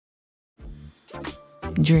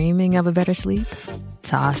Dreaming of a better sleep?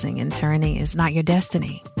 Tossing and turning is not your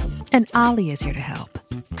destiny. And Ollie is here to help.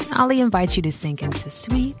 Ollie invites you to sink into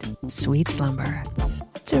sweet, sweet slumber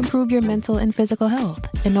to improve your mental and physical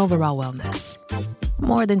health and overall wellness.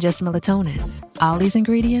 More than just melatonin, Ollie's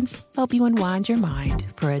ingredients help you unwind your mind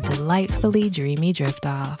for a delightfully dreamy drift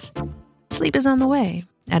off. Sleep is on the way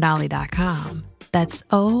at Ollie.com. That's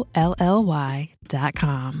OLLY.com.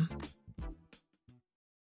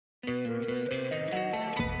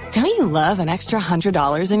 Don't you love an extra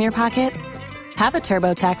 $100 in your pocket? Have a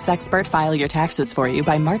TurboTax expert file your taxes for you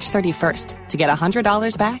by March 31st to get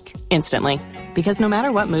 $100 back instantly. Because no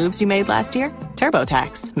matter what moves you made last year,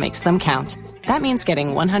 TurboTax makes them count. That means getting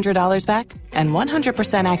 $100 back and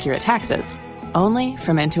 100% accurate taxes, only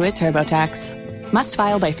from Intuit TurboTax. Must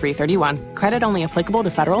file by 3/31. Credit only applicable to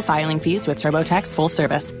federal filing fees with TurboTax full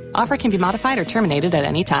service. Offer can be modified or terminated at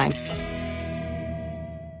any time.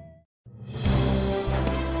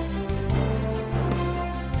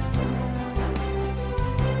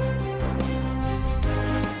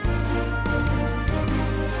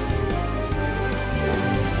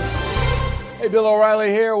 Hey, Bill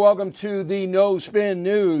O'Reilly here. Welcome to the No Spin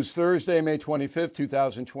News, Thursday, May 25th,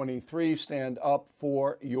 2023. Stand up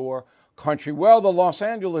for your country. Well, the Los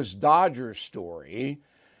Angeles Dodgers story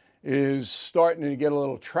is starting to get a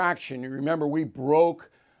little traction. You remember we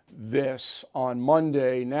broke this on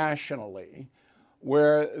Monday nationally,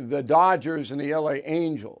 where the Dodgers and the LA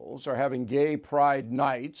Angels are having gay pride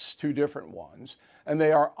nights, two different ones, and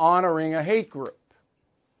they are honoring a hate group.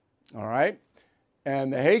 All right?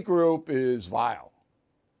 And the hate group is vile.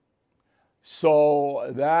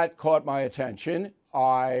 So that caught my attention.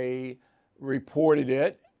 I reported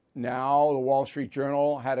it. Now the Wall Street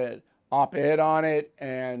Journal had an op-ed on it,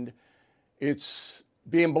 and it's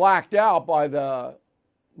being blacked out by the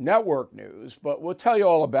network news, but we'll tell you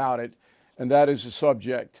all about it, and that is the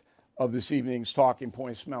subject of this evening's Talking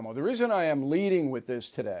Points memo. The reason I am leading with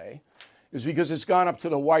this today is because it's gone up to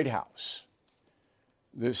the White House.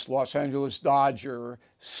 This Los Angeles Dodger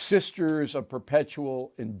Sisters of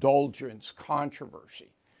Perpetual Indulgence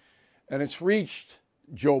controversy. And it's reached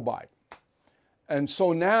Joe Biden. And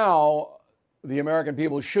so now the American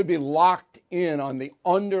people should be locked in on the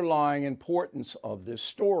underlying importance of this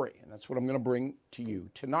story. And that's what I'm going to bring to you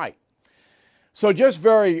tonight. So just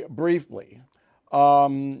very briefly,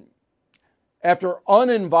 after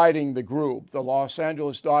uninviting the group, the Los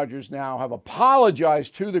Angeles Dodgers now have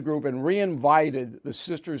apologized to the group and re-invited the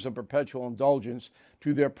Sisters of Perpetual Indulgence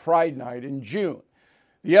to their Pride Night in June.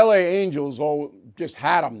 The LA Angels just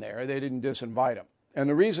had them there. They didn't disinvite them. And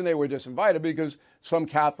the reason they were disinvited because some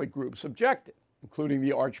Catholic groups objected, including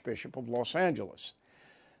the Archbishop of Los Angeles.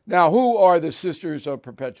 Now, who are the Sisters of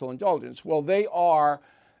Perpetual Indulgence? Well, they are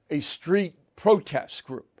a street protest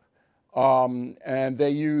group, and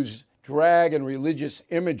they use drag and religious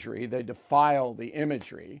imagery. They defile the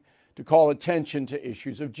imagery to call attention to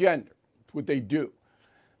issues of gender. That's what they do.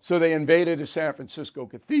 So they invaded a San Francisco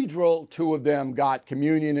cathedral. Two of them got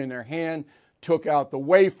communion in their hand, took out the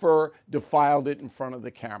wafer, defiled it in front of the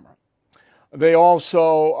camera. They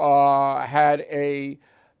also had a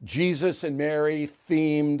Jesus and Mary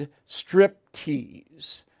themed strip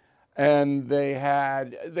tease. And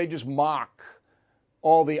they just mock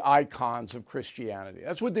all the icons of Christianity.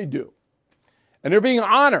 That's what they do. And they're being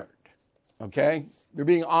honored, okay? They're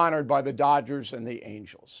being honored by the Dodgers and the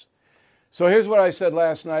Angels. So here's what I said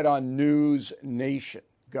last night on News Nation.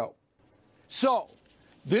 Go. So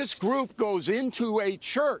this group goes into a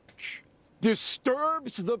church,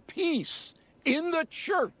 disturbs the peace in the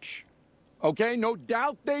church, okay? No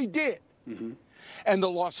doubt they did. Mm-hmm. And the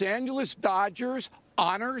Los Angeles Dodgers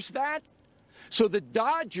honors that. So the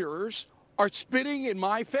Dodgers are spitting in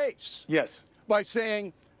my face. Yes. By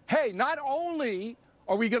saying, hey, not only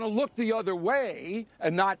are we going to look the other way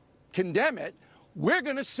and not condemn it, we're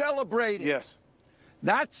going to celebrate it. Yes.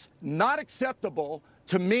 That's not acceptable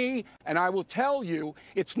to me, and I will tell you,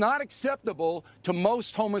 it's not acceptable to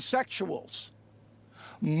most homosexuals.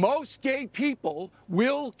 Most gay people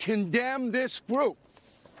will condemn this group.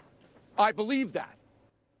 I believe that.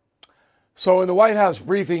 So in the White House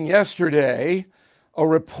briefing yesterday, a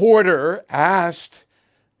reporter asked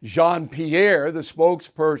Jean-Pierre, the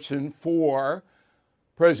spokesperson for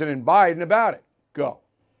President Biden, about it. Go.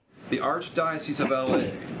 The Archdiocese of LA,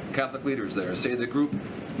 Catholic leaders there, say the group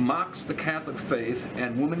mocks the Catholic faith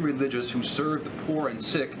and women religious who serve the poor and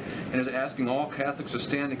sick, and is asking all Catholics to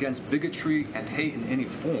stand against bigotry and hate in any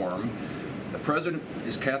form. The president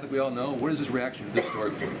is Catholic, we all know. What is his reaction to this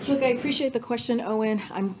story? Look, I appreciate the question, Owen.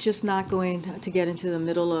 I'm just not going to get into the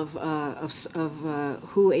middle of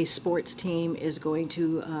who a sports team is going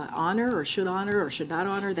to honor or should not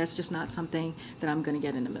honor. That's just not something that I'm going to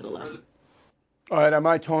get in the middle of. All right, I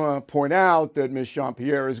might point out that Ms.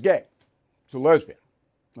 Jean-Pierre is gay. She's a lesbian,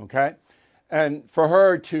 okay? And for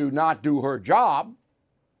her to not do her job,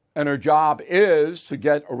 and her job is to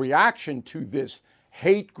get a reaction to this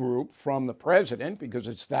hate group from the president, because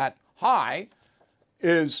it's that high,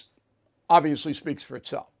 is obviously speaks for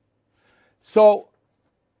itself. So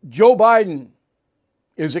Joe Biden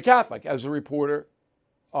is a Catholic, as the reporter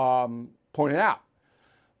pointed out.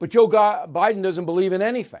 But Joe Biden doesn't believe in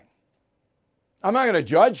anything. I'm not going to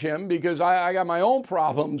judge him because I got my own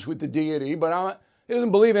problems with the deity, but he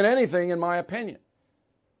doesn't believe in anything, in my opinion.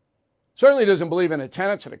 Certainly doesn't believe in the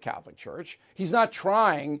tenets of the Catholic Church. He's not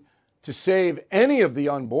trying to save any of the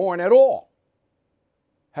unborn at all.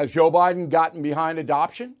 Has Joe Biden gotten behind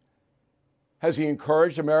adoption? Has he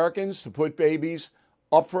encouraged Americans to put babies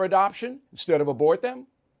up for adoption instead of abort them?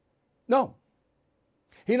 No.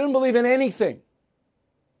 He doesn't believe in anything.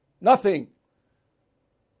 Nothing.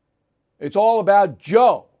 It's all about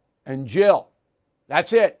Joe and Jill.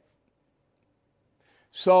 That's it.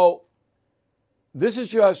 So this is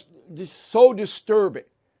just so disturbing.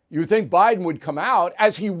 You think Biden would come out,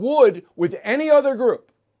 as he would with any other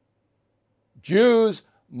group. Jews,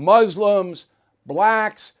 Muslims,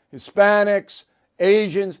 blacks, Hispanics,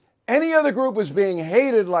 Asians, any other group was being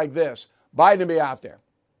hated like this, Biden would be out there.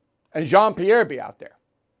 And Jean-Pierre be out there.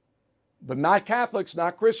 But not Catholics,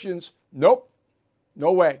 not Christians. Nope.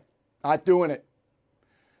 No way. Not doing it.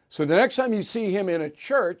 So the next time you see him in a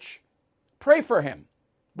church, pray for him,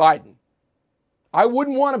 Biden. I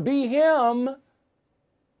wouldn't want to be him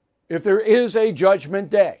if there is a judgment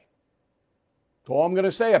day. That's all I'm going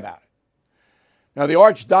to say about it. Now, the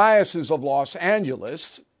Archdiocese of Los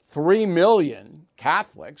Angeles, 3 million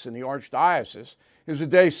Catholics in the Archdiocese, here's what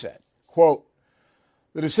they said, quote,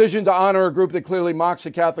 "The decision to honor a group that clearly mocks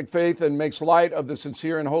the Catholic faith and makes light of the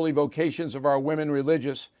sincere and holy vocations of our women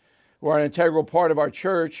religious who are an integral part of our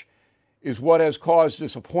church is what has caused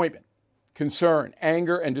disappointment, concern,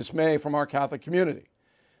 anger, and dismay from our Catholic community.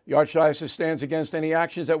 The Archdiocese stands against any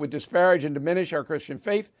actions that would disparage and diminish our Christian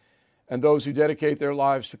faith and those who dedicate their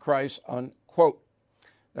lives to Christ," unquote.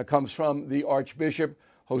 That comes from the Archbishop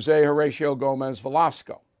Jose Horacio Gomez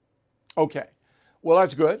Velasco. Okay, well,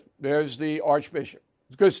 that's good. There's the Archbishop.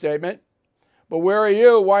 It's a good statement. But where are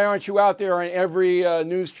you? Why aren't you out there on every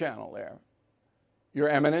news channel there? Your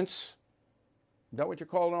Eminence. Is that what you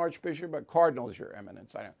call an Archbishop? But Cardinal is your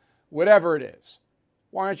Eminence. I know. Whatever it is.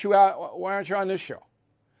 Why aren't you out? Why aren't you on this show?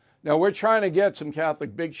 Now, we're trying to get some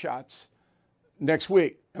Catholic big shots next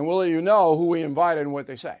week, and we'll let you know who we invited and what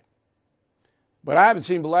they say. But I haven't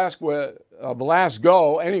seen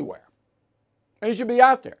Velasco anywhere. And he should be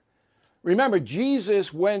out there. Remember,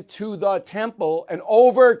 Jesus went to the temple and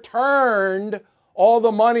overturned all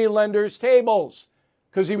the moneylenders' tables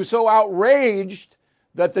because he was so outraged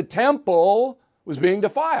that the temple was being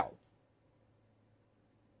defiled.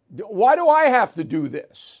 Why do I have to do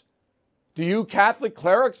this? Do you Catholic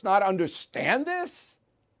clerics not understand this?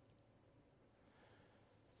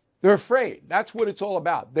 They're afraid. That's what it's all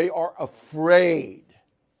about. They are afraid,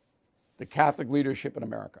 the Catholic leadership in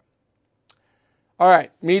America. All right,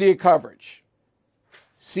 media coverage.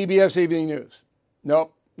 CBS Evening News.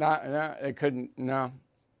 Nope, they couldn't, no.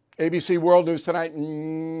 ABC World News Tonight,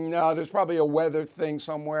 no, there's probably a weather thing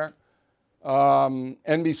somewhere.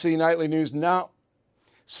 NBC Nightly News, no.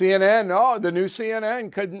 CNN, no, the new CNN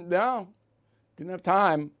couldn't, no. Didn't have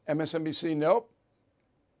time. MSNBC, nope.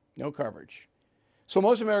 No coverage. So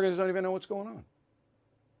most Americans don't even know what's going on.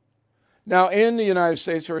 Now, in the United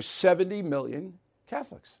States, there are 70 million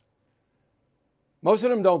Catholics. Most of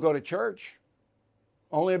them don't go to church.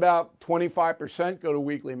 Only about 25% go to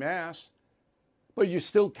weekly Mass. But you're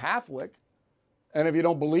still Catholic. And if you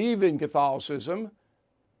don't believe in Catholicism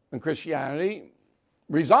and Christianity,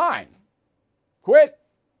 resign. Quit.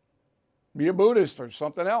 Be a Buddhist or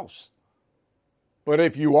something else. But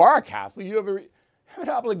if you are a Catholic, you have an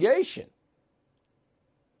obligation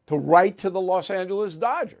to write to the Los Angeles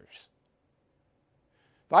Dodgers.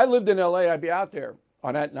 If I lived in LA, I'd be out there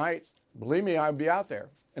on that night. Believe me, I'd be out there.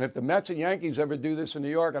 And if the Mets and Yankees ever do this in New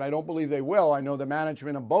York, and I don't believe they will, I know the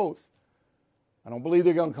management of both, I don't believe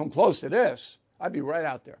they're going to come close to this, I'd be right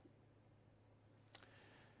out there.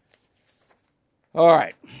 All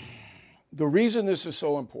right. The reason this is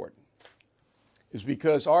so important is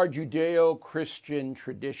because our Judeo-Christian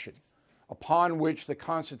tradition, upon which the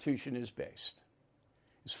Constitution is based,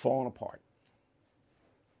 is falling apart.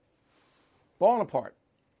 falling apart.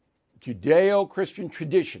 Judeo-Christian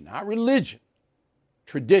tradition, not religion,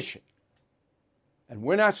 tradition. And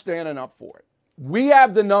we're not standing up for it. We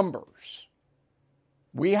have the numbers.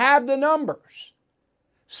 We have the numbers.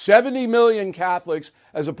 70 million Catholics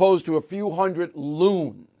as opposed to a few hundred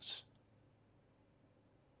loons.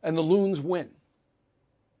 And the loons win.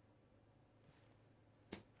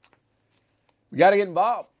 We got to get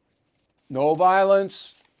involved. No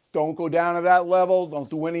violence. Don't go down to that level. Don't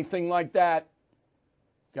do anything like that.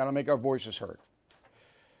 Got to make our voices heard.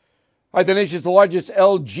 All right, the nation's largest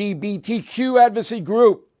LGBTQ advocacy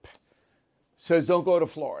group says don't go to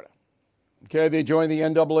Florida. Okay, they joined the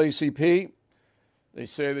NAACP. They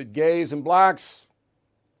say that gays and blacks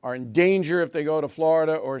are in danger if they go to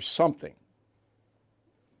Florida or something.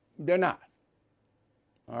 They're not.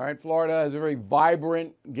 All right, Florida has a very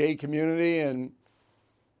vibrant gay community, and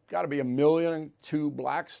got to be 1.2 million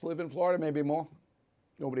blacks live in Florida, maybe more.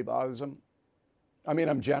 Nobody bothers them. I mean,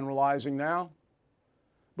 I'm generalizing now,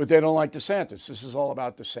 but they don't like DeSantis. This is all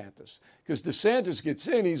about DeSantis. Because DeSantis gets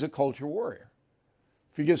in, he's a culture warrior.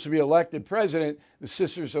 If he gets to be elected president, the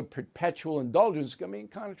Sisters of Perpetual Indulgence are going to be in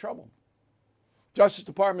kind of trouble. Justice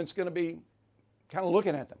Department's going to be kind of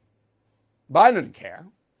looking at them. Biden didn't care.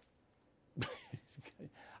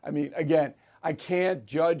 I mean, again, I can't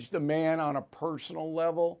judge the man on a personal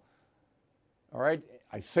level. All right?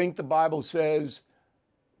 I think the Bible says,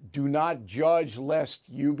 do not judge lest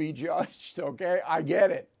you be judged. Okay? I get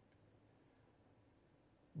it.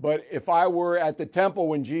 But if I were at the temple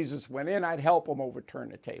when Jesus went in, I'd help him overturn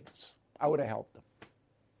the tables. I would have helped him.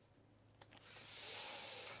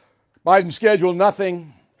 Biden scheduled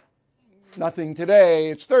nothing today.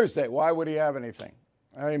 It's Thursday. Why would he have anything?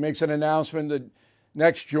 He makes an announcement that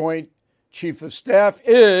next Joint Chief of Staff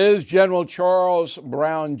is General Charles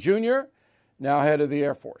Brown Jr., now head of the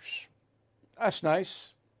Air Force. That's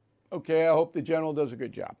nice. Okay, I hope the general does a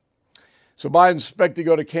good job. So Biden's expected to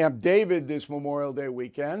go to Camp David this Memorial Day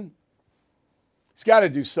weekend. He's got to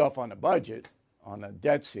do stuff on the budget, on the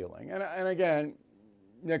debt ceiling. And again,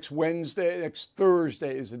 next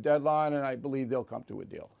Thursday is the deadline, and I believe they'll come to a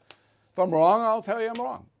deal. If I'm wrong, I'll tell you I'm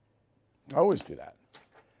wrong. I always do that.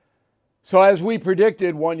 So as we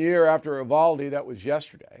predicted 1 year after Uvalde, that was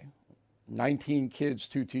yesterday, 19 kids,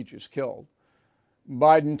 2 teachers killed,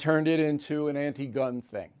 Biden turned it into an anti-gun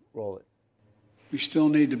thing. Roll it. We still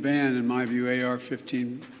need to ban, in my view,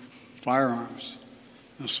 AR-15 firearms,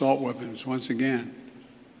 assault weapons, once again.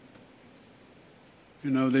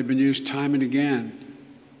 You know, they've been used time and again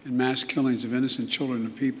in mass killings of innocent children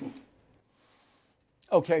and people.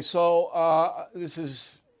 Okay, so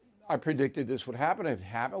I predicted this would happen. It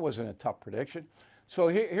happened. It wasn't a tough prediction. So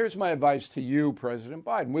here's my advice to you, President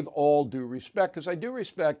Biden, with all due respect, because I do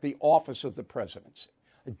respect the office of the presidency.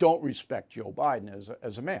 I don't respect Joe Biden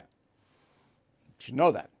as a man. You should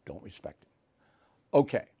know that. Don't respect him.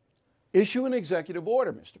 Okay. Issue an executive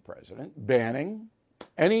order, Mr. President, banning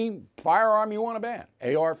any firearm you want to ban,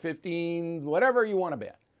 AR-15, whatever you want to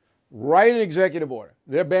ban. Write an executive order.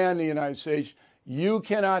 They're banned in the United States. You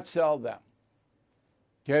cannot sell them.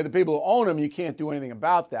 Okay, the people who own them, you can't do anything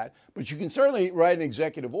about that. But you can certainly write an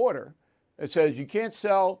executive order that says you can't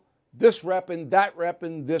sell this weapon,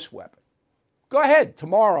 this weapon. Go ahead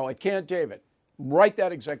tomorrow at Camp David. Write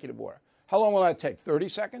that executive order. How long will that take? 30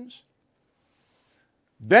 seconds?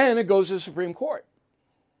 Then it goes to the Supreme Court.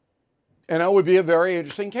 And that would be a very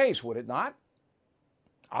interesting case, would it not?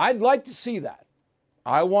 I'd like to see that.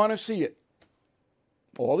 I want to see it.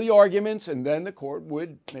 All the arguments, and then the court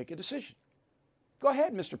would make a decision. Go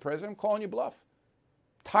ahead, Mr. President. I'm calling you bluff.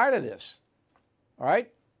 Tired of this. All right?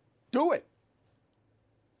 Do it.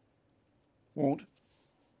 Won't.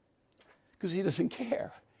 Because he doesn't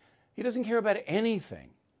care. He doesn't care about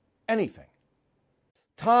anything. Anything.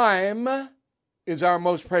 Time is our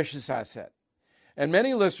most precious asset. And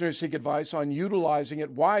many listeners seek advice on utilizing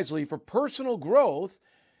it wisely for personal growth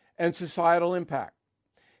and societal impact.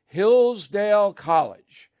 Hillsdale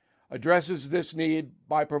College addresses this need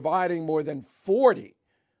by providing more than 40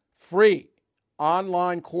 free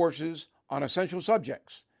online courses on essential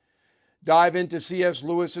subjects. Dive into C.S.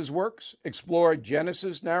 Lewis's works, explore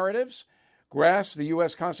Genesis narratives, grasp the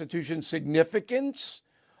U.S. Constitution's significance,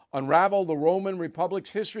 unravel the Roman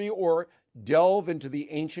Republic's history, or delve into the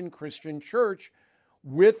ancient Christian church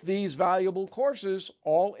with these valuable courses,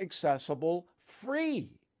 all accessible free.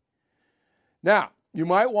 Now, you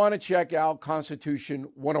might want to check out Constitution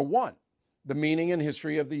 101, the meaning and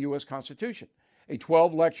history of the U.S. Constitution, a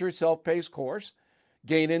 12-lecture self-paced course.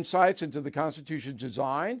 Gain insights into the Constitution's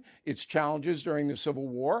design, its challenges during the Civil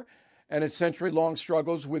War, and its century-long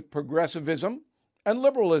struggles with progressivism and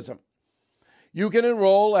liberalism. You can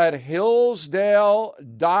enroll at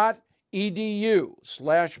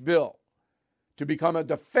hillsdale.edu/bill to become a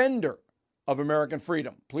defender of American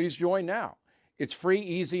freedom. Please join now. It's free,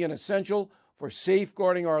 easy, and essential for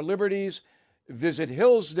safeguarding our liberties. Visit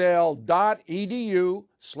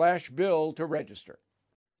hillsdale.edu/bill to register.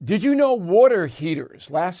 Did you know water heaters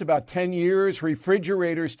last about 10 years,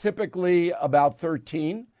 refrigerators typically about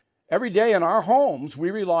 13? Every day in our homes, we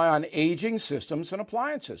rely on aging systems and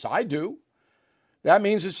appliances. I do. That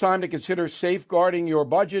means it's time to consider safeguarding your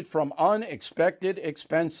budget from unexpected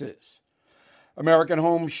expenses. American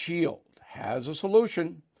Home Shield has a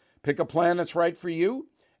solution. Pick a plan that's right for you,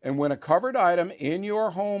 and when a covered item in your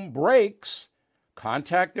home breaks,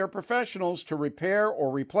 contact their professionals to repair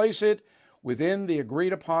or replace it within the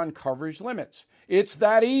agreed-upon coverage limits. It's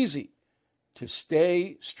that easy to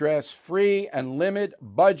stay stress-free and limit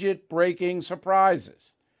budget-breaking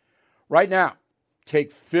surprises. Right now,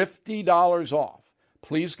 take $50 off.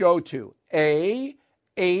 Please go to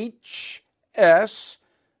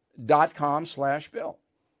ahs.com/bill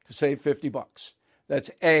to save $50. That's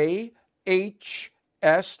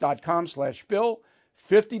ahs.com/bill.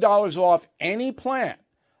 $50 off any plan.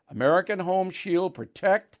 American Home Shield,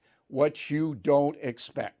 protect what you don't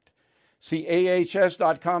expect. See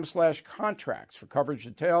ahs.com/contracts for coverage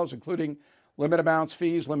details, including limit amounts,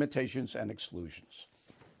 fees, limitations, and exclusions.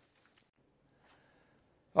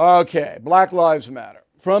 Okay, Black Lives Matter.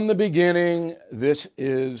 From the beginning, this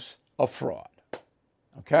is a fraud.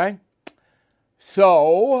 Okay?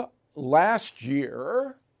 So, last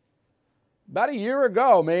year, about a year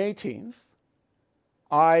ago, May 18th,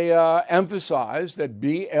 I emphasized that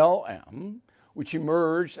BLM, which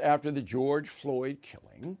emerged after the George Floyd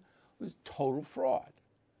killing, was total fraud.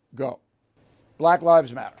 Go. Black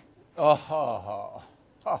Lives Matter.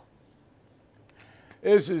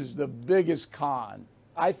 This is the biggest con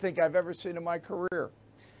I think I've ever seen in my career.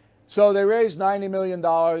 So they raised $90 million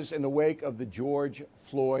in the wake of the George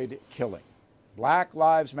Floyd killing. Black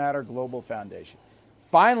Lives Matter Global Foundation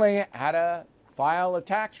finally had to file a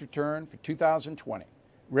tax return for 2020.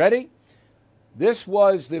 Ready? This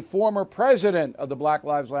was the former president of the Black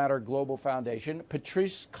Lives Matter Global Foundation,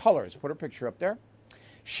 Patrisse Cullors. Put her picture up there.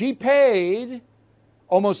 She paid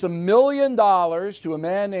almost $1 million to a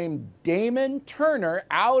man named Damon Turner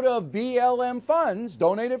out of BLM funds,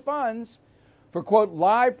 donated funds, for, quote,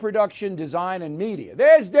 live production, design, and media.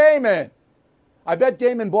 There's Damon. I bet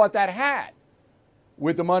Damon bought that hat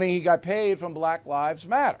with the money he got paid from Black Lives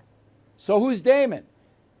Matter. So who's Damon?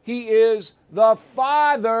 He is the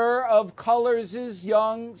father of Cullors'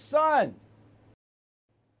 young son.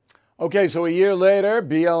 Okay, so a year later,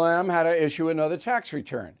 BLM had to issue another tax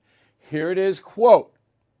return. Here it is, quote,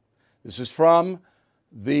 this is from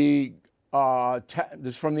the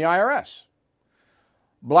IRS.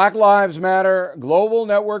 Black Lives Matter Global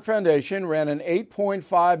Network Foundation ran an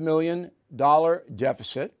 $8.5 million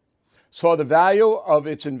deficit, saw the value of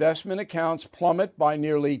its investment accounts plummet by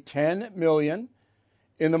nearly $10 million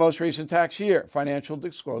in the most recent tax year, financial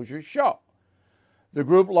disclosures show. The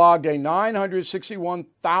group logged a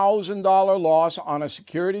 $961,000 loss on a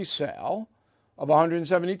security sale of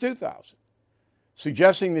 $172,000.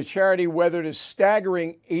 Suggesting the charity weathered a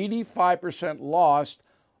staggering 85% loss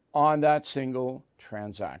on that single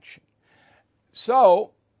transaction.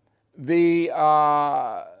 So the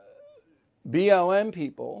BLM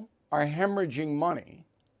people are hemorrhaging money,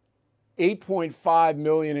 $8.5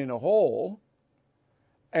 million in a hole,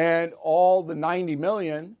 and all the $90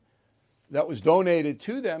 million that was donated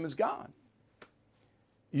to them is gone.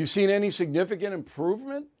 You seen any significant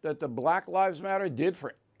improvement that the Black Lives Matter did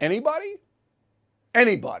for anybody?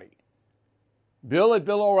 Anybody. Bill at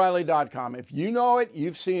BillO'Reilly.com. If you know it,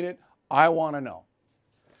 you've seen it, I want to know.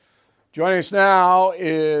 Joining us now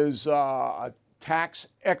is a tax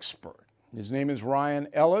expert. His name is Ryan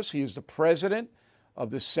Ellis. He is the president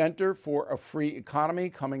of the Center for a Free Economy,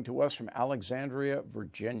 coming to us from Alexandria,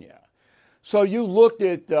 Virginia. So you looked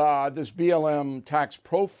at this BLM tax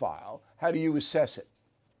profile. How do you assess it?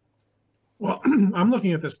 Well, I'm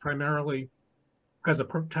looking at this primarily as a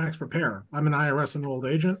tax preparer. I'm an IRS enrolled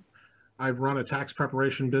agent. I've run a tax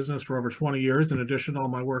preparation business for over 20 years, in addition to all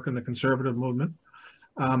my work in the conservative movement.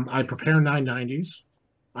 I prepare 990s.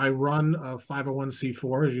 I run a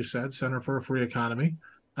 501c4, as you said, Center for a Free Economy.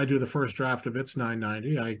 I do the first draft of its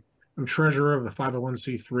 990. I am treasurer of the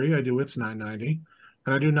 501c3. I do its 990.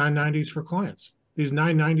 And I do 990s for clients. These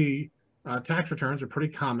 990 tax returns are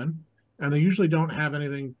pretty common, and they usually don't have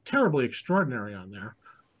anything terribly extraordinary on there.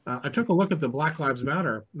 I took a look at the Black Lives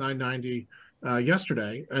Matter 990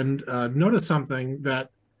 yesterday and noticed something that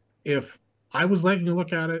if I was taking a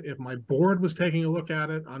look at it, if my board was taking a look at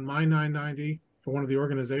it on my 990, for one of the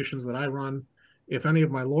organizations that I run, if any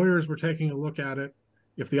of my lawyers were taking a look at it,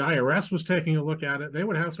 if the IRS was taking a look at it, they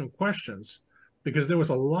would have some questions, because there was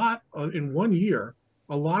a lot in 1 year,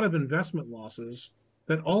 a lot of investment losses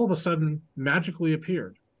that all of a sudden magically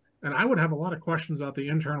appeared. And I would have a lot of questions about the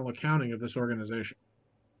internal accounting of this organization.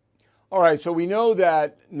 All right, so we know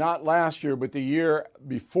that not last year, but the year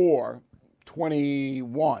before,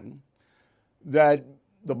 21, that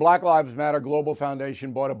the Black Lives Matter Global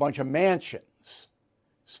Foundation bought a bunch of mansions,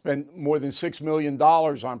 spent more than $6 million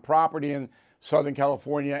on property in Southern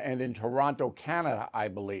California and in Toronto, Canada, I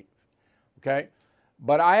believe. Okay?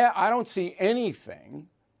 But I don't see anything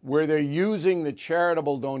where they're using the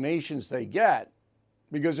charitable donations they get,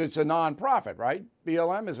 because it's a nonprofit, right?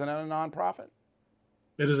 BLM, isn't it a nonprofit?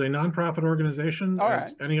 It is a nonprofit organization. All As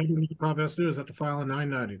right. any other nonprofit has to do is have to file a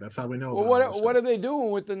 990. That's how we know. Well, what are they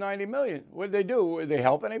doing with the $90 million? What did they do? Did they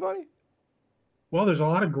help anybody? Well, there's a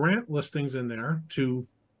lot of grant listings in there to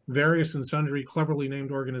various and sundry cleverly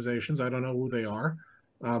named organizations. I don't know who they are.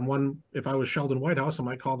 One, if I was Sheldon Whitehouse, I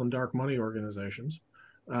might call them dark money organizations.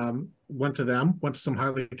 Went to them, went to some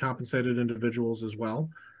highly compensated individuals as well.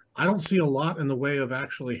 I don't see a lot in the way of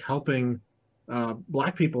actually helping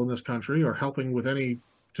Black people in this country, or helping with any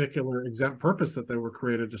particular exempt purpose that they were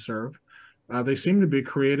created to serve. They seem to be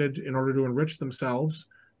created in order to enrich themselves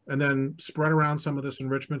and then spread around some of this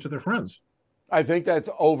enrichment to their friends. I think that's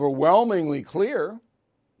overwhelmingly clear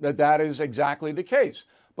that that is exactly the case.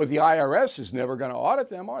 But the IRS is never going to audit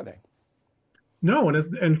them, are they? No,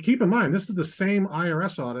 and keep in mind, this is the same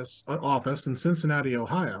IRS office in Cincinnati,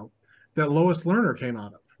 Ohio, that Lois Lerner came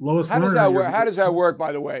out of. How does that work,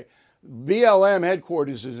 by the way? BLM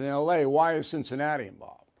headquarters is in LA. Why is Cincinnati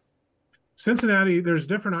involved? Cincinnati, there's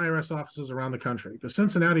different IRS offices around the country. The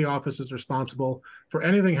Cincinnati office is responsible for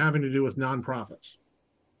anything having to do with nonprofits.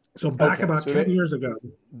 So about 10 years ago,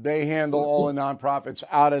 they handle all the nonprofits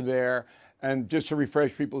out of there. And just to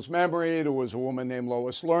refresh people's memory, there was a woman named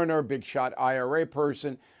Lois Lerner, big shot IRA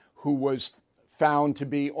person, who was found to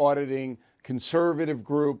be auditing conservative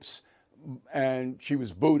groups, and she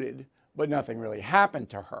was booted, but nothing really happened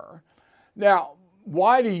to her. Now,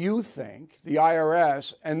 why do you think the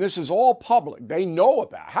IRS, and this is all public, they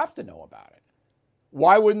have to know about it.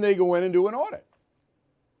 Why wouldn't they go in and do an audit?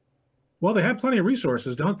 Well, they have plenty of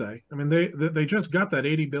resources, don't they? I mean, they just got that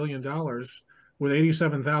 $80 billion with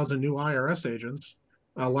 87,000 new IRS agents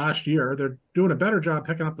last year. They're doing a better job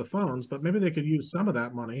picking up the phones, but maybe they could use some of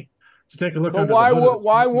that money to take a look. But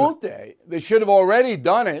why won't they? They should have already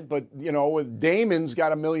done it. But with Damon's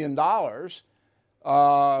got $1 million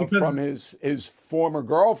from his former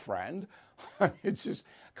girlfriend. It's just,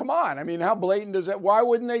 come on. I mean, how blatant is that? Why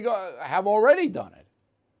wouldn't they have already done it?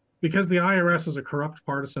 Because the IRS is a corrupt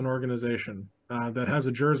partisan organization that has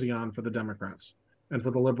a jersey on for the Democrats and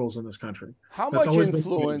for the liberals in this country. How much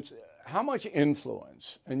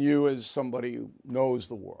influence, and you as somebody who knows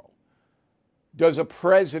the world, does a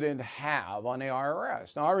president have on the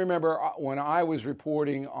IRS? Now, I remember when I was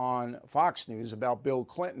reporting on Fox News about Bill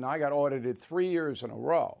Clinton, I got audited 3 years in a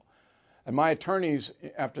row. And my attorneys,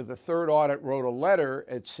 after the third audit, wrote a letter.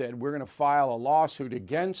 It said, we're going to file a lawsuit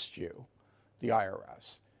against you, the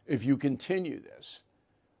IRS, if you continue this.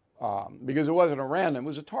 Because it wasn't a random, it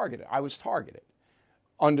was a targeted. I was targeted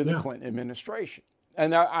under the Clinton administration.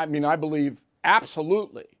 And I believe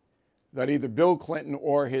absolutely that either Bill Clinton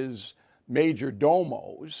or his major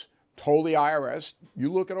domos told the IRS,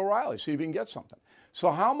 you look at O'Reilly, see if you can get something.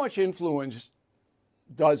 So how much influence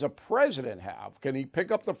does a president have? Can he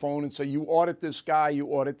pick up the phone and say, you audit this guy, you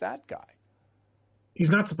audit that guy?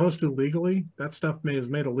 He's not supposed to legally. That stuff is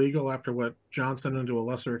made illegal after what Johnson and to a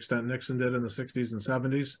lesser extent Nixon did in the 60s and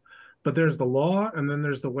 70s. But there's the law, and then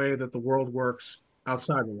there's the way that the world works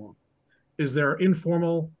outside the law. Is there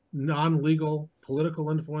informal, non-legal political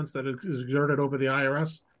influence that is exerted over the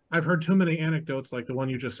IRS? I've heard too many anecdotes like the one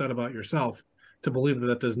you just said about yourself to believe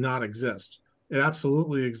that does not exist. It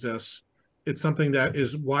absolutely exists. It's something that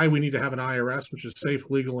is why we need to have an IRS, which is safe,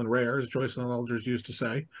 legal, and rare, as Joyce and elders used to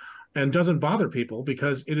say, and doesn't bother people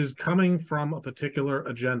because it is coming from a particular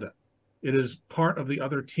agenda. It is part of the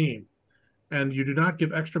other team. And you do not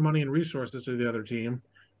give extra money and resources to the other team,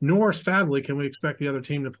 nor, sadly, can we expect the other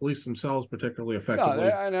team to police themselves particularly effectively. No,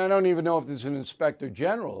 and I don't even know if there's an inspector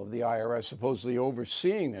general of the IRS supposedly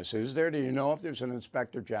overseeing this. Is there? Do you know if there's an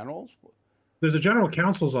inspector general? There's a general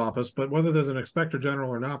counsel's office, but whether there's an inspector general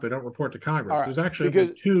or not, they don't report to Congress. Right. There's actually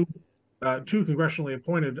two congressionally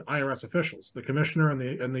appointed IRS officials, the commissioner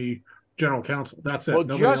and the general counsel. That's it.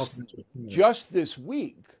 Well, just this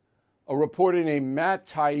week, a reporter named Matt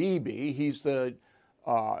Taibbi, he's the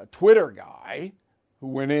Twitter guy who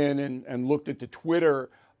went in and looked at the Twitter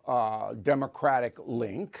Democratic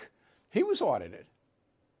link. He was audited.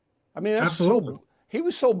 I mean, that's Absolutely. He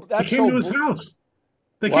was so. They came to his house.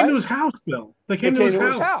 They What? came to his house, Bill. They came to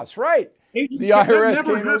his house. Right. Agents The that IRS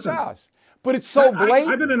never came to his happens. house. But it's so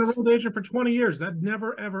blatant. I've been an enrolled agent for 20 years. That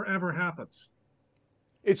never, ever, ever happens.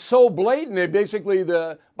 It's so blatant. Basically,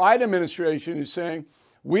 the Biden administration is saying,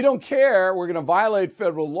 we don't care. We're going to violate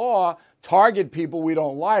federal law, target people we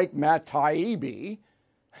don't like, Matt Taibbi,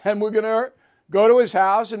 and we're going to go to his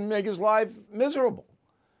house and make his life miserable.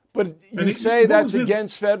 But you say that's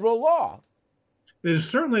against federal law. It is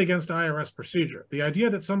certainly against IRS procedure. The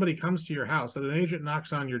idea that somebody comes to your house, that an agent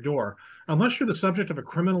knocks on your door, unless you're the subject of a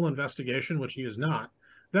criminal investigation, which he is not,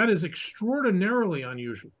 that is extraordinarily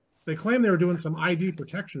unusual. They claim they were doing some ID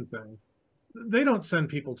protection thing. They don't send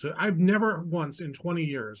people to. I've never once in 20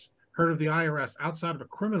 years heard of the IRS outside of a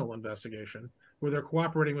criminal investigation where they're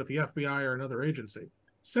cooperating with the FBI or another agency.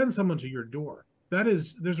 Send someone to your door.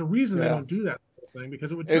 There's a reason they don't do that thing,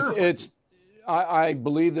 because it would terrify people. I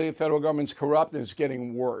believe the federal government's corrupt and it's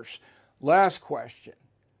getting worse. Last question.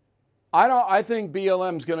 I think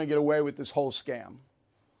BLM is going to get away with this whole scam.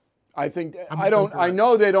 I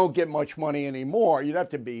know they don't get much money anymore. You'd have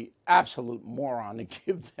to be absolute moron to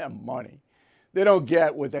give them money. They don't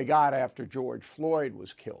get what they got after George Floyd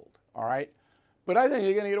was killed. All right. But I think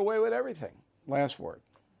you're going to get away with everything. Last word.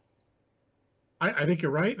 I think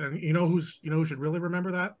you're right. And you know who should really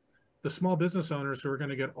remember that? The small business owners who are going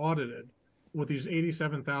to get audited with these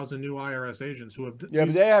 87,000 new IRS agents who have. Yeah,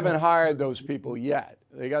 but they haven't hired those people yet.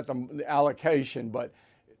 They got the allocation, but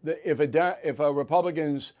if a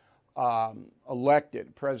Republican's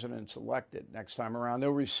president's elected next time around, they'll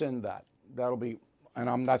rescind that. That'll be,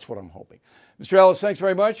 and that's what I'm hoping. Mr. Ellis, thanks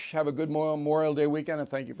very much. Have a good Memorial Day weekend, and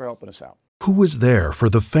thank you for helping us out. Who is there for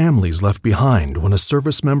the families left behind when a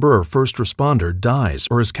service member or first responder dies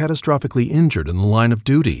or is catastrophically injured in the line of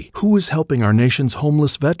duty? Who is helping our nation's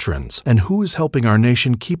homeless veterans? And who is helping our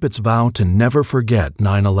nation keep its vow to never forget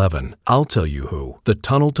 9/11? I'll tell you who. The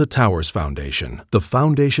Tunnel to Towers Foundation. The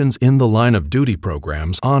foundation's In the Line of Duty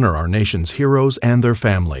programs honor our nation's heroes and their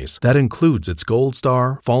families. That includes its Gold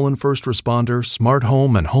Star, Fallen First Responder, Smart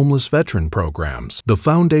Home, and Homeless Veteran programs. The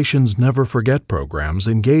foundation's Never Forget programs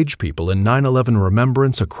engage people in 9/11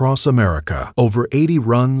 remembrance across America. Over 80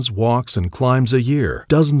 runs, walks, and climbs a year,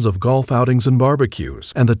 dozens of golf outings and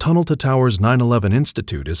barbecues, and the Tunnel to Towers 9/11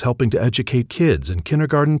 Institute is helping to educate kids in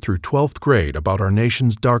kindergarten through 12th grade about our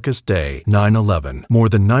nation's darkest day, 9/11. More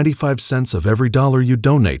than 95 cents of every dollar you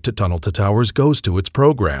donate to Tunnel to Towers goes to its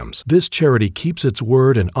programs. This charity keeps its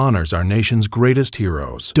word and honors our nation's greatest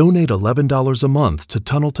heroes. Donate $11 a month to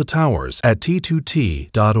Tunnel to Towers at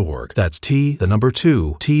T2T.org. That's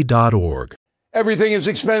T2T.org. Everything is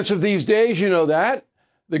expensive these days, you know that.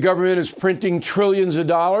 The government is printing trillions of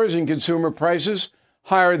dollars and consumer prices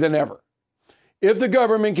higher than ever. If the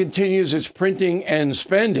government continues its printing and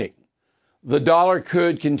spending, the dollar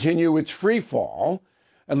could continue its free fall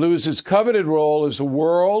and lose its coveted role as the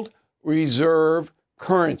world reserve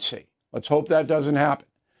currency. Let's hope that doesn't happen.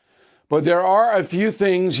 But there are a few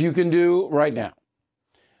things you can do right now.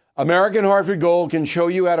 American Hartford Gold can show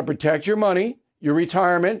you how to protect your money, your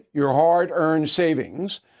retirement, your hard-earned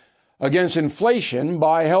savings against inflation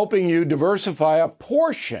by helping you diversify a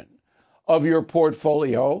portion of your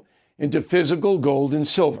portfolio into physical gold and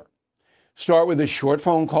silver. Start with a short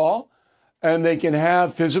phone call, and they can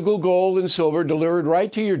have physical gold and silver delivered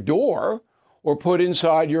right to your door or put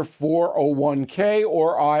inside your 401k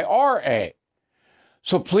or IRA.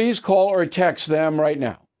 So please call or text them right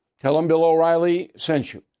now. Tell them Bill O'Reilly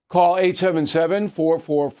sent you. Call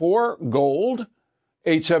 877-444-GOLD,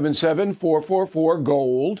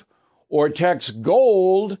 877-444-GOLD, or text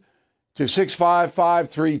GOLD to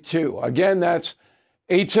 65532. Again, that's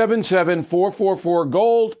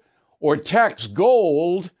 877-444-GOLD, or text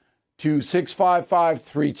GOLD to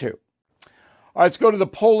 65532. All right, let's go to the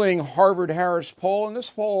polling Harvard-Harris poll. And this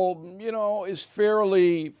poll, is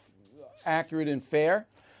fairly accurate and fair.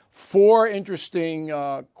 4 interesting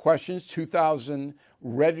questions, 2,000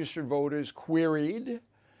 registered voters queried.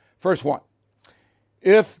 First one,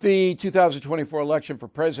 if the 2024 election for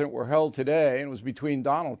president were held today and it was between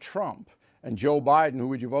Donald Trump and Joe Biden, who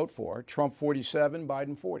would you vote for? Trump 47,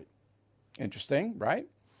 Biden 40. Interesting, right?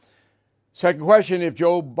 Second question, if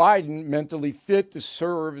Joe Biden mentally fit to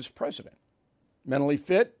serve as president. Mentally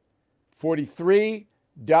fit, 43.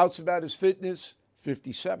 Doubts about his fitness,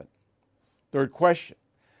 57. Third question,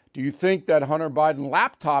 do you think that Hunter Biden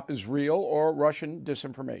laptop is real or Russian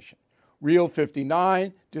disinformation? Real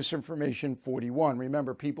 59, disinformation 41.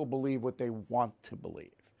 Remember, people believe what they want to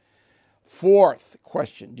believe. Fourth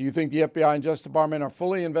question, do you think the FBI and Justice Department are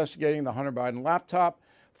fully investigating the Hunter Biden laptop?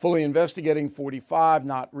 fully investigating 45,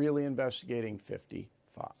 not really investigating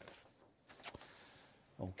 55.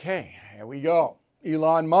 Okay, here we go.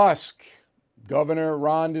 Elon Musk, Governor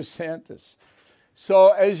Ron DeSantis. So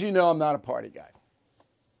as you know, I'm not a party guy.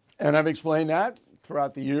 And I've explained that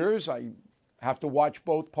throughout the years. I have to watch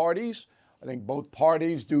both parties. I think both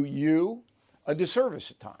parties do you a disservice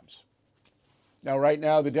at times. Now, right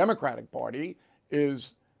now, the Democratic Party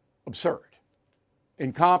is absurd,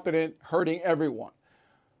 incompetent, hurting everyone.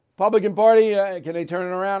 Republican Party, can they turn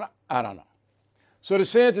it around? I don't know. So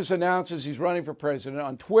DeSantis announces he's running for president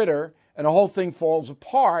on Twitter, and the whole thing falls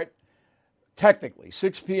apart technically.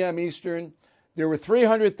 6 p.m. Eastern, there were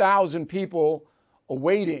 300,000 people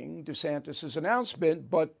awaiting DeSantis'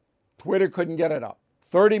 announcement, but Twitter couldn't get it up.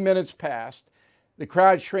 30 minutes passed. The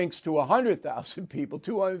crowd shrinks to 100,000 people.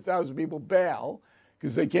 200,000 people bail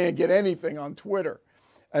because they can't get anything on Twitter.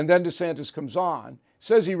 And then DeSantis comes on,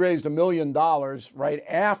 says he raised $1 million right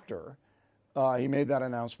after he made that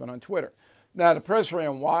announcement on Twitter. Now, the press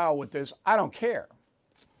ran wild with this. I don't care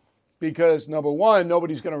because, number one,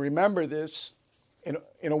 nobody's going to remember this.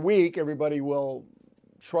 In a week, everybody will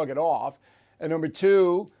shrug it off. And number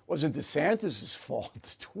two, wasn't DeSantis'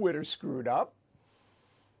 fault Twitter screwed up.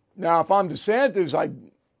 Now, if I'm DeSantis, I've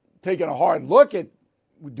taken a hard look at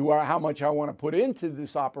how much I want to put into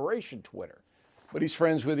this operation, Twitter. But he's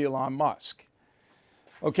friends with Elon Musk.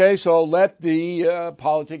 Okay, so let the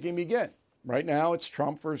politicking begin. Right now, it's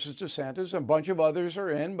Trump versus DeSantis. A bunch of others are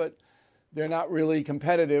in, but they're not really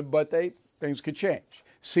competitive, but things could change.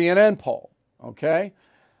 CNN poll, okay?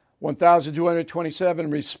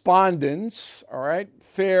 1,227 respondents, all right?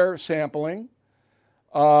 Fair sampling.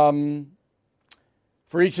 For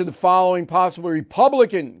each of the following possible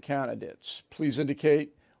Republican candidates, please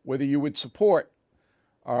indicate whether you would support,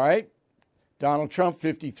 all right? Donald Trump,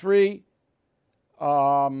 53,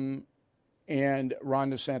 and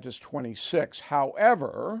Ron DeSantis, 26.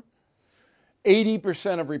 However,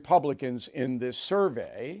 80% of Republicans in this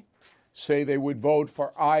survey say they would vote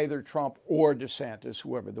for either Trump or DeSantis,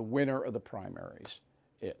 whoever the winner of the primaries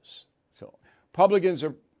is. So Republicans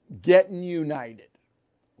are getting united,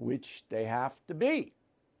 which they have to be.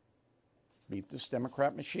 Beat this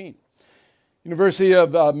Democrat machine. University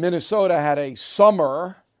of Minnesota had a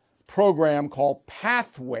summer program called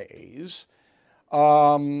Pathways,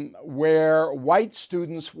 where white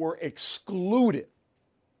students were excluded.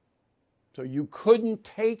 So you couldn't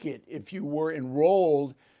take it if you were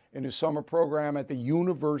enrolled in a summer program at the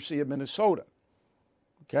University of Minnesota.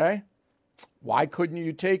 Okay? Why couldn't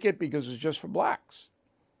you take it? Because it's just for blacks.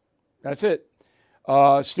 That's it.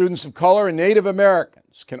 Students of color and Native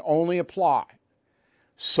Americans can only apply.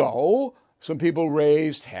 So some people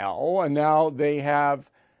raised hell, and now they have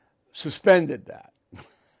suspended that.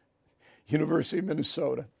 University of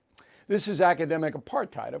Minnesota. This is academic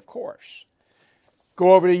apartheid, of course.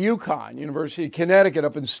 Go over to UConn, University of Connecticut,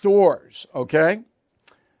 up in Stores, okay?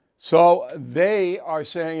 So they are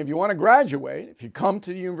saying if you want to graduate, if you come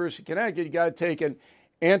to the University of Connecticut, you got to take an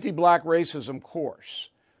anti-black racism course.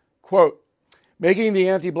 Quote, making the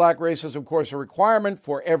anti-black racism course a requirement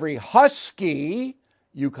for every Husky,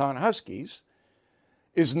 UConn Huskies,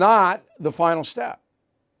 is not the final step,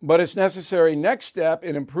 but it's necessary next step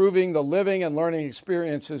in improving the living and learning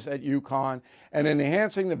experiences at UConn and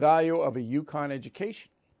enhancing the value of a UConn education.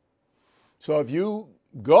 So if you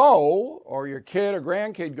go, or your kid or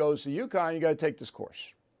grandkid goes to UConn, you got to take this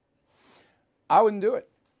course. I wouldn't do it.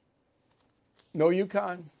 No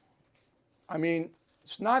UConn. I mean,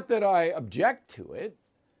 it's not that I object to it,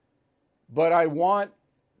 but I want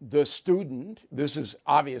the student, this is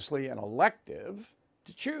obviously an elective,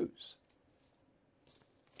 to choose.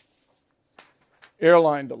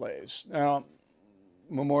 Airline delays. Now,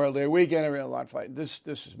 Memorial Day weekend, every a lot of flight. This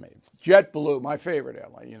is me. JetBlue, my favorite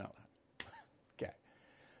airline, you know that. Okay.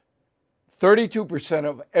 32%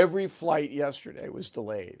 of every flight yesterday was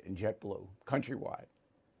delayed in JetBlue, countrywide.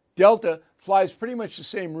 Delta flies pretty much the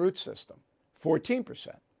same route system, 14%.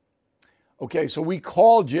 Okay, so we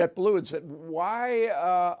called JetBlue and said, why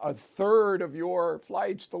a third of your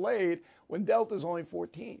flights delayed when Delta's only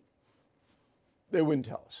 14? They wouldn't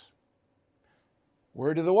tell us.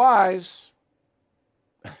 Word of the wise.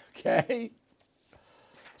 Okay?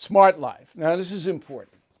 Smart life. Now, this is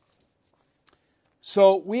important.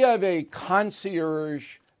 So we have a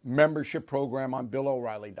concierge membership program on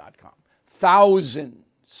BillO'Reilly.com.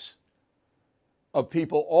 Thousands of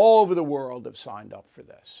people all over the world have signed up for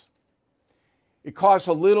this. It costs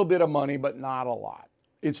a little bit of money, but not a lot.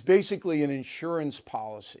 It's basically an insurance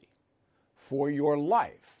policy for your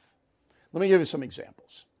life. Let me give you some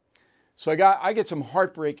examples. So I get some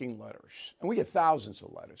heartbreaking letters, and we get thousands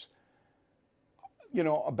of letters.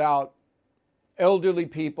 about elderly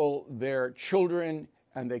people, their children,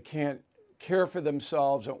 and they can't care for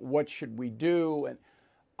themselves, and what should we do? And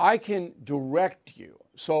I can direct you.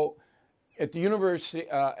 So at the university,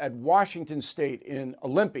 at Washington State in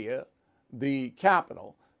Olympia, the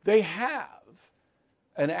capital, they have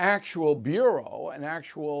an actual bureau, an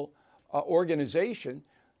actual organization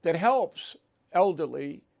that helps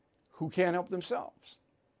elderly who can't help themselves.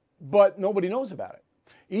 But nobody knows about it.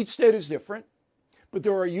 Each state is different, but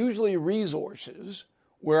there are usually resources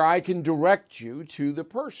where I can direct you to the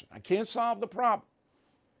person. I can't solve the problem,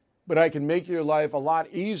 but I can make your life a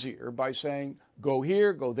lot easier by saying, go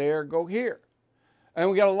here, go there, go here. And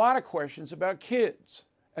we got a lot of questions about kids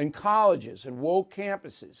and colleges and woke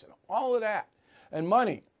campuses and all of that, and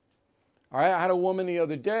money. All right, I had a woman the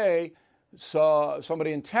other day, saw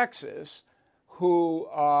somebody in Texas who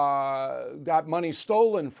got money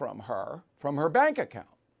stolen from her bank account.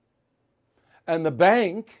 And the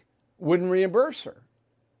bank wouldn't reimburse her.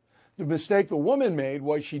 The mistake the woman made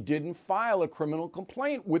was she didn't file a criminal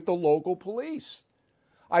complaint with the local police.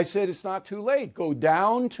 I said, it's not too late. Go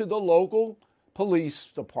down to the local police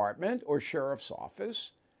department or sheriff's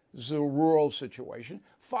office. This is a rural situation.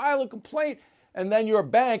 File a complaint, and then your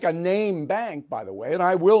bank, a name bank, by the way, and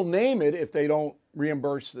I will name it if they don't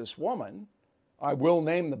reimburse this woman. I will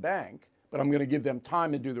name the bank, but I'm going to give them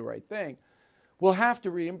time to do the right thing. Will have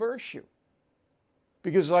to reimburse you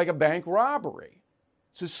because it's like a bank robbery.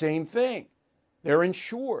 It's the same thing. They're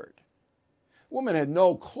insured. Woman had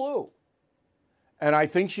no clue, and I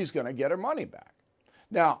think she's going to get her money back.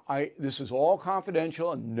 Now, this is all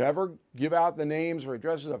confidential, and never give out the names or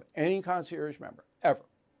addresses of any concierge member, ever.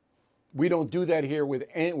 We don't do that here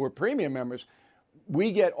we're premium members.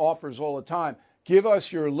 We get offers all the time. Give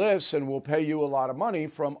us your lists and we'll pay you a lot of money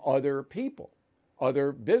from other people,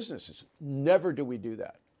 other businesses. Never do we do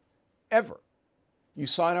that, ever. You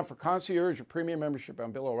sign up for concierge or premium membership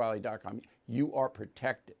on BillO'Reilly.com, you are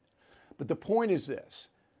protected. But the point is this.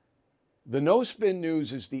 The No Spin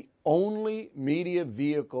News is the only media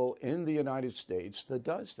vehicle in the United States that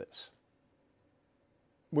does this,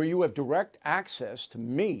 where you have direct access to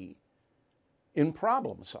me in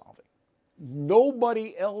problem solving.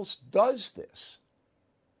 Nobody else does this.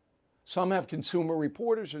 Some have consumer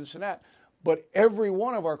reporters and this and that, but every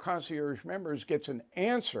one of our concierge members gets an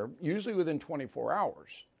answer, usually within 24 hours,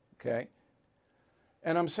 okay?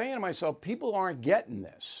 And I'm saying to myself, people aren't getting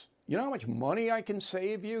this. You know how much money I can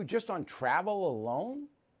save you just on travel alone?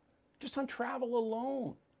 Just on travel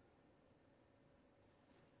alone.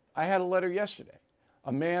 I had a letter yesterday.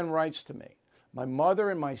 A man writes to me, my mother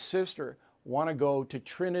and my sister want to go to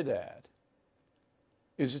Trinidad.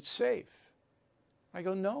 Is it safe? I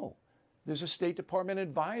go, no. There's a State Department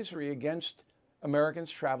advisory against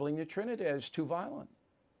Americans traveling to Trinidad. It's too violent.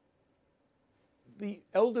 The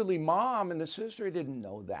elderly mom and the sister didn't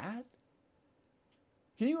know that.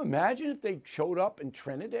 Can you imagine if they showed up in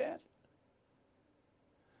Trinidad?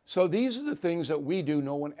 So these are the things that we do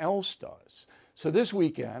no one else does. So this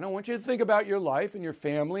weekend, I want you to think about your life and your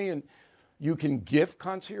family, and you can gift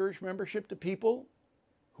concierge membership to people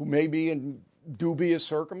who may be in dubious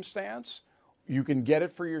circumstance. You can get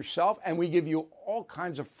it for yourself, and we give you all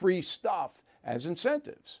kinds of free stuff as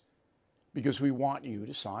incentives because we want you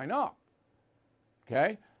to sign up,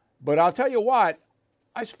 okay? But I'll tell you what,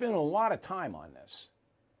 I spend a lot of time on this.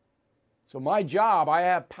 So my job, I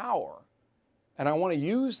have power, and I want to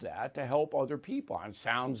use that to help other people. It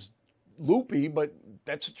sounds loopy, but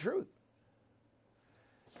that's the truth.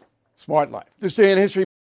 Smart Life. This day in history.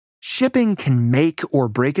 Shipping can make or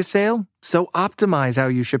break a sale, so optimize how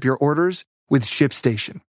you ship your orders with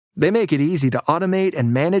ShipStation. They make it easy to automate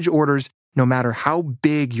and manage orders no matter how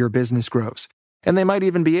big your business grows. And they might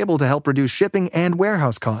even be able to help reduce shipping and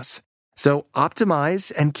warehouse costs. So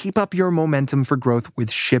optimize and keep up your momentum for growth with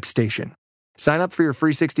ShipStation. Sign up for your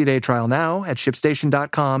free 60-day trial now at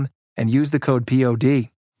ShipStation.com and use the code POD.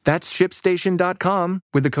 That's ShipStation.com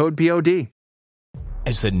with the code POD.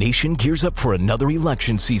 As the nation gears up for another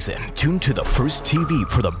election season, tune to the First TV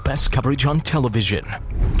for the best coverage on television.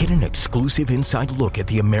 Get an exclusive inside look at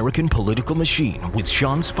the American political machine with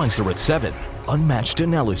Sean Spicer at 7. Unmatched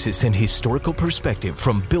analysis and historical perspective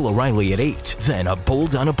from Bill O'Reilly at 8. Then a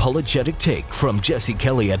bold, unapologetic take from Jesse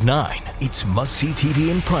Kelly at 9. It's must-see TV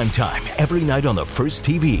in primetime every night on the First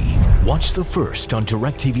TV. Watch The First on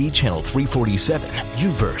DirecTV Channel 347,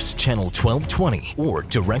 UVerse Channel 1220, or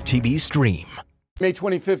DirecTV Stream. May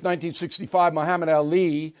 25th, 1965, Muhammad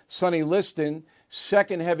Ali, Sonny Liston,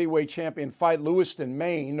 second heavyweight champion fight, Lewiston,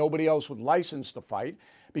 Maine. Nobody else would license the fight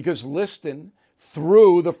because Liston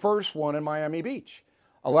threw the first one in Miami Beach.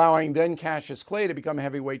 allowing then Cassius Clay to become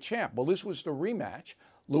heavyweight champ. Well, this was the rematch,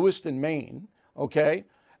 Lewiston, Maine, okay?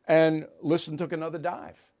 And Liston took another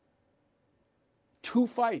dive. 2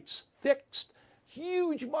 fights, fixed,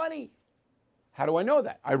 huge money. How do I know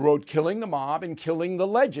that? I wrote Killing the Mob and Killing the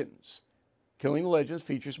Legends. Killing the Legends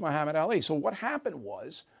features Muhammad Ali. So what happened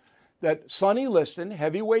was that Sonny Liston,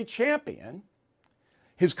 heavyweight champion,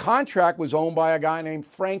 his contract was owned by a guy named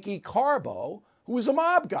Frankie Carbo, who was a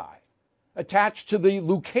mob guy attached to the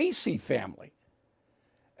Lucchese family.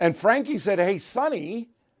 And Frankie said, hey, Sonny,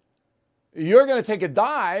 you're going to take a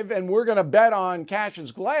dive and we're going to bet on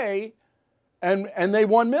Cassius Clay. And they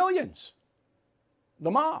won millions,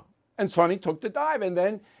 the mob. And Sonny took the dive. And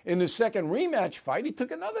then in the second rematch fight, he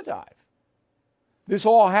took another dive. This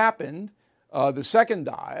all happened, the second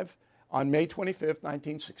dive, on May 25th,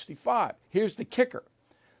 1965. Here's the kicker.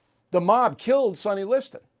 The mob killed Sonny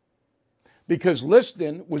Liston because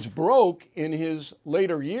Liston was broke in his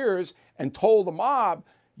later years and told the mob,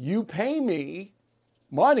 you pay me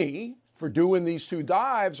money for doing these 2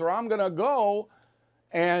 dives or I'm going to go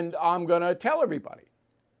and I'm going to tell everybody.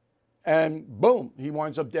 And boom, he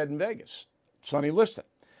winds up dead in Vegas, Sonny Liston.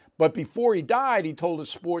 But before he died, he told a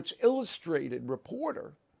Sports Illustrated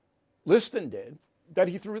reporter, Liston did, that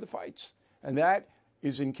he threw the fights. And that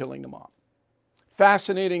is in Killing the Mob.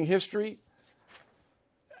 Fascinating history.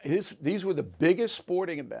 These were the biggest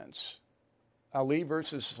sporting events. Ali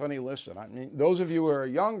versus Sonny Liston. I mean, those of you who are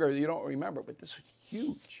younger, you don't remember, but this was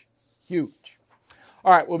huge, huge.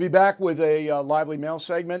 All right, we'll be back with a lively mail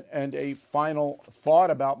segment and a final thought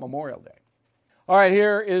about Memorial Day. All right,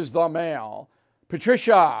 here is the mail.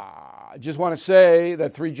 Patricia, I just want to say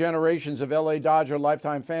that 3 generations of LA Dodger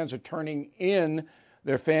lifetime fans are turning in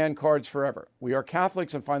their fan cards forever. We are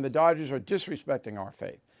Catholics and find the Dodgers are disrespecting our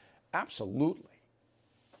faith. Absolutely.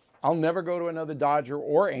 I'll never go to another Dodger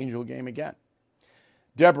or Angel game again.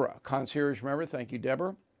 Deborah, concierge member, thank you,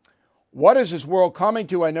 Deborah. What is this world coming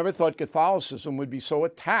to? I never thought Catholicism would be so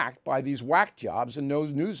attacked by these whack jobs and no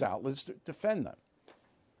news outlets to defend them.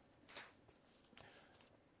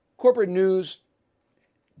 Corporate news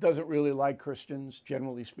doesn't really like Christians,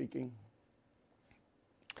 generally speaking.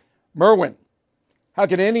 Merwin, how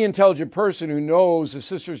can any intelligent person who knows the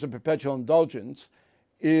Sisters of Perpetual Indulgence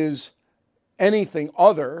is anything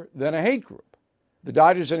other than a hate group? The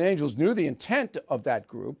Dodgers and Angels knew the intent of that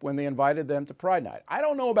group when they invited them to Pride Night. I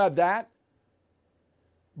don't know about that,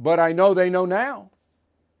 but I know they know now.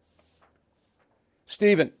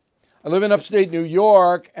 Stephen, I live in upstate New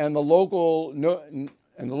York, and the local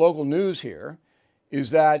news here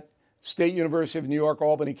is that State University of New York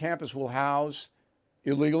Albany campus will house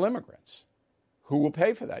illegal immigrants. Who will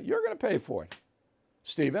pay for that? You're going to pay for it.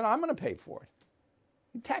 Stephen, I'm going to pay for it.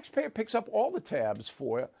 The taxpayer picks up all the tabs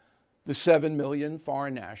for the 7 million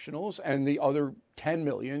foreign nationals and the other 10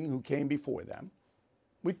 million who came before them.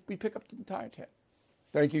 We pick up the entire tab.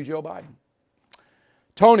 Thank you, Joe Biden.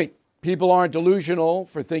 Tony, people aren't delusional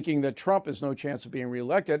for thinking that Trump has no chance of being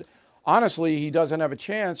reelected. Honestly, he doesn't have a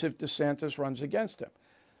chance if DeSantis runs against him.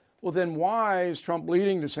 Well, then why is Trump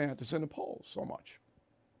leading DeSantis in the polls so much?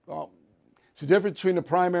 Well, it's the difference between the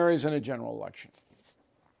primaries and a general election.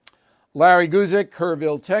 Larry Guzik,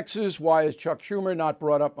 Kerrville, Texas. Why is Chuck Schumer not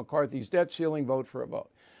brought up McCarthy's debt ceiling? Vote for a vote.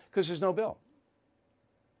 Because there's no bill.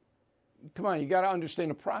 Come on, you got to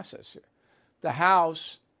understand the process here. The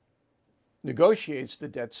House negotiates the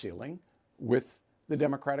debt ceiling with the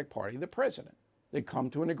Democratic Party, the president. They come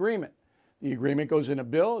to an agreement. The agreement goes in a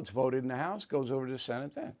bill. It's voted in the House, goes over to the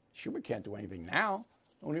Senate then. Schumer can't do anything now.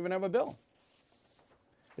 Don't even have a bill.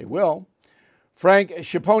 They will. Frank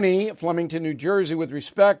Schiponi, Flemington, New Jersey, with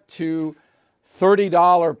respect to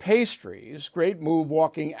 $30 pastries, great move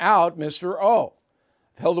walking out, Mr. O.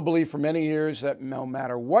 I've held a belief for many years that no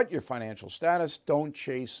matter what your financial status, don't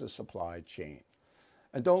chase the supply chain.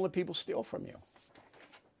 And don't let people steal from you.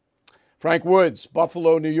 Frank Woods,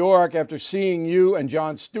 Buffalo, New York, after seeing you and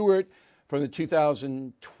Jon Stewart from the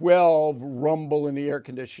 2012 Rumble in the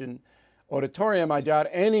air-conditioned auditorium, I doubt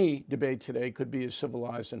any debate today could be as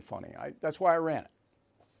civilized and funny. That's why I ran it.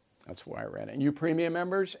 That's why I ran it. And you premium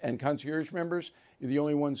members and concierge members, you're the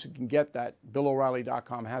only ones who can get that.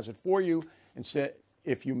 BillO'Reilly.com has it for you instead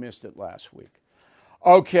if you missed it last week.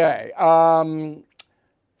 Okay.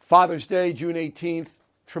 Father's Day, June 18th.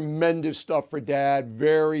 Tremendous stuff for Dad.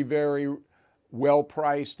 Very, very well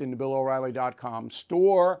priced in the BillO'Reilly.com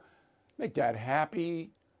store. Make Dad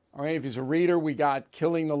happy. All right, if he's a reader, we got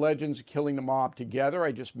Killing the Legends, Killing the Mob together.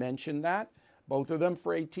 I just mentioned that. Both of them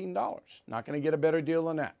for $18. Not going to get a better deal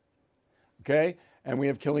than that. Okay, and we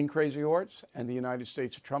have Killing Crazy Horse and the United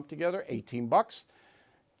States of Trump together, $18.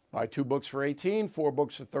 Buy 2 books for $18, 4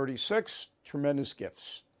 books for $36. Tremendous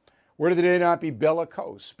gifts. Word of the day not be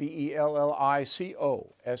bellicose, BELLICOSE.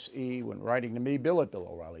 When writing to me, Bill at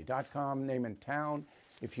BillO'Reilly.com. Name and town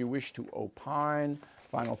if you wish to opine.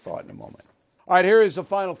 Final thought in a moment. All right, here is the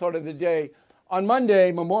final thought of the day. On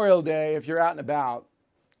Monday, Memorial Day, if you're out and about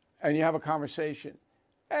and you have a conversation,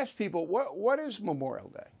 ask people, what is Memorial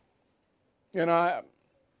Day? And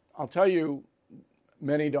I'll tell you,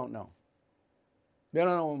 many don't know. They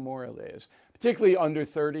don't know what Memorial Day is, particularly under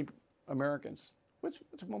 30 Americans. What's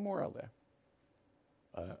Memorial Day?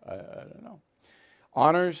 I don't know.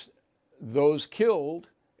 Honors those killed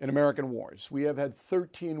in American wars. We have had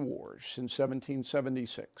 13 wars since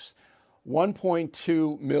 1776.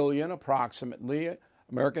 1.2 million, approximately,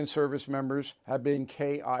 American service members have been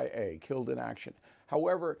KIA, killed in action.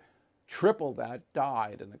 However, triple that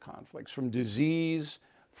died in the conflicts from disease,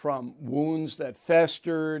 from wounds that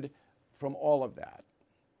festered, from all of that.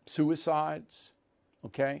 Suicides,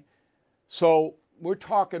 okay? So we're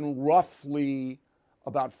talking roughly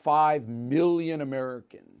about 5 million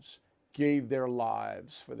Americans gave their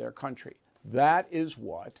lives for their country. That is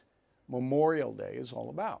what Memorial Day is all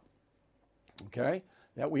about, okay?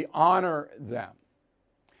 That we honor them.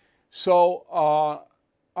 So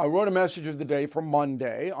I wrote a message of the day for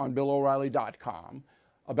Monday on BillO'Reilly.com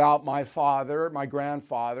about my father, my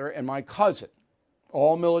grandfather, and my cousin,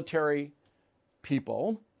 all military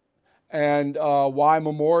people, and why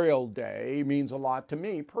Memorial Day means a lot to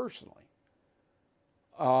me personally.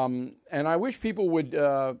 And I wish people would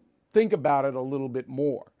think about it a little bit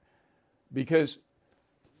more, because,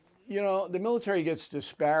 you know, the military gets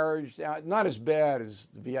disparaged, not as bad as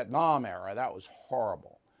the Vietnam era. That was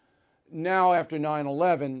horrible. Now, after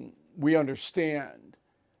 9/11, we understand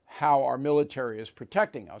how our military is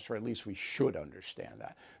protecting us, or at least we should understand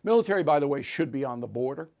that. Military, by the way, should be on the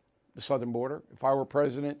border, the southern border. If I were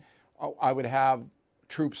president, I would have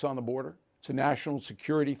troops on the border. It's a national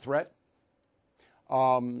security threat.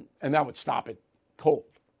 And that would stop it cold,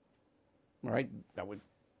 right? That would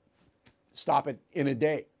stop it in a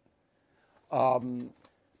day.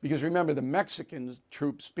 Because remember, the Mexican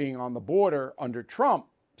troops being on the border under Trump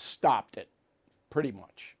stopped it pretty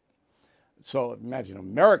much. So imagine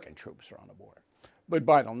American troops are on the border. But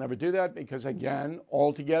Biden will never do that because, again,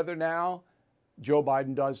 altogether now, Joe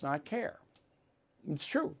Biden does not care. It's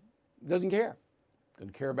true. Doesn't care.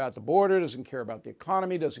 Doesn't care about the border, doesn't care about the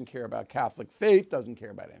economy, doesn't care about Catholic faith, doesn't care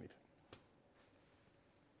about anything.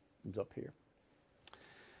 It's up here.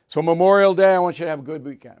 So Memorial Day, I want you to have a good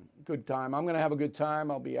weekend, good time. I'm going to have a good time.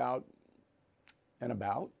 I'll be out and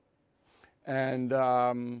about. And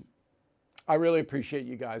I really appreciate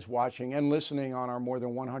you guys watching and listening on our more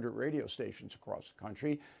than 100 radio stations across the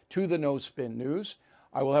country to the No Spin News.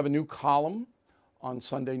 I will have a new column on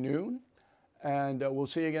Sunday noon, and we'll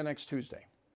see you again next Tuesday.